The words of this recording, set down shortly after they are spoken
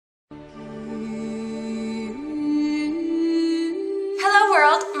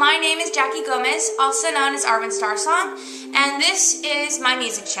My name is Jackie Gomez, also known as Arvin Starsong, and this is my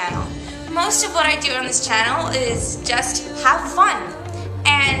music channel. Most of what I do on this channel is just have fun,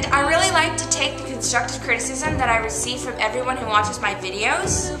 and I really like to take the constructive criticism that I receive from everyone who watches my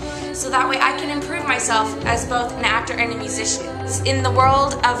videos, so that way I can improve myself as both an actor and a musician. In the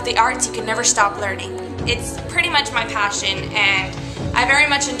world of the arts, you can never stop learning. It's pretty much my passion, and I very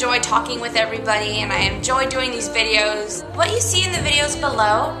much enjoy talking with everybody, and I enjoy doing these videos. What you see in the videos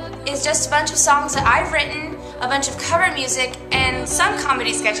below is just a bunch of songs that I've written, a bunch of cover music, and some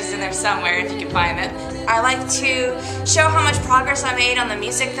comedy sketches in there somewhere if you can find them. I like to show how much progress I made on the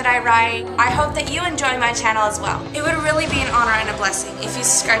music that I write. I hope that you enjoy my channel as well. It would really be an honor and a blessing if you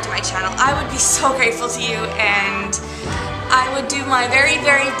subscribe to my channel. I would be so grateful to you, and I would do my very,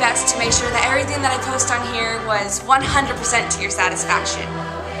 very best to make sure that everything that I post on here was 100% to your satisfaction.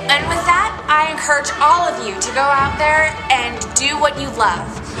 And with that, I encourage all of you to go out there and do what you love.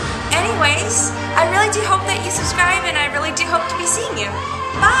 Anyways, I really do hope that you subscribe, and I really do hope to be seeing you.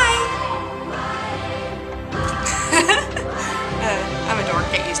 Bye!